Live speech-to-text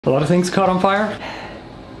A lot of things caught on fire.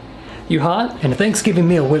 You hot? And a Thanksgiving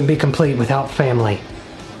meal wouldn't be complete without family.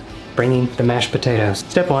 Bringing the mashed potatoes.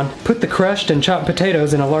 Step 1. Put the crushed and chopped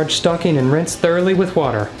potatoes in a large stocking and rinse thoroughly with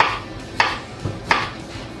water.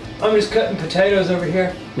 I'm just cutting potatoes over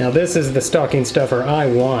here. Now this is the stocking stuffer I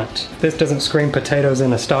want. If this doesn't scream potatoes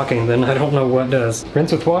in a stocking, then I don't know what does.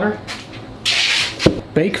 Rinse with water.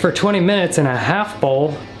 Bake for 20 minutes in a half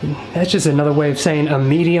bowl. That's just another way of saying a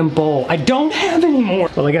medium bowl. I don't have any more.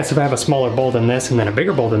 Well, I guess if I have a smaller bowl than this and then a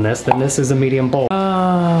bigger bowl than this, then this is a medium bowl.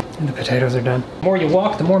 And the potatoes are done. The more you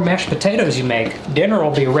walk, the more mashed potatoes you make. Dinner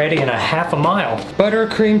will be ready in a half a mile. Butter,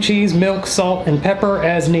 cream cheese, milk, salt, and pepper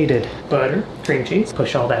as needed. Butter, cream cheese.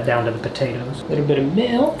 Push all that down to the potatoes. A little bit of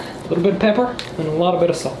milk, a little bit of pepper, and a lot of bit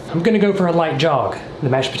of salt. I'm gonna go for a light jog. The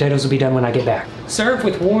mashed potatoes will be done when I get back. Serve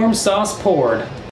with warm sauce poured.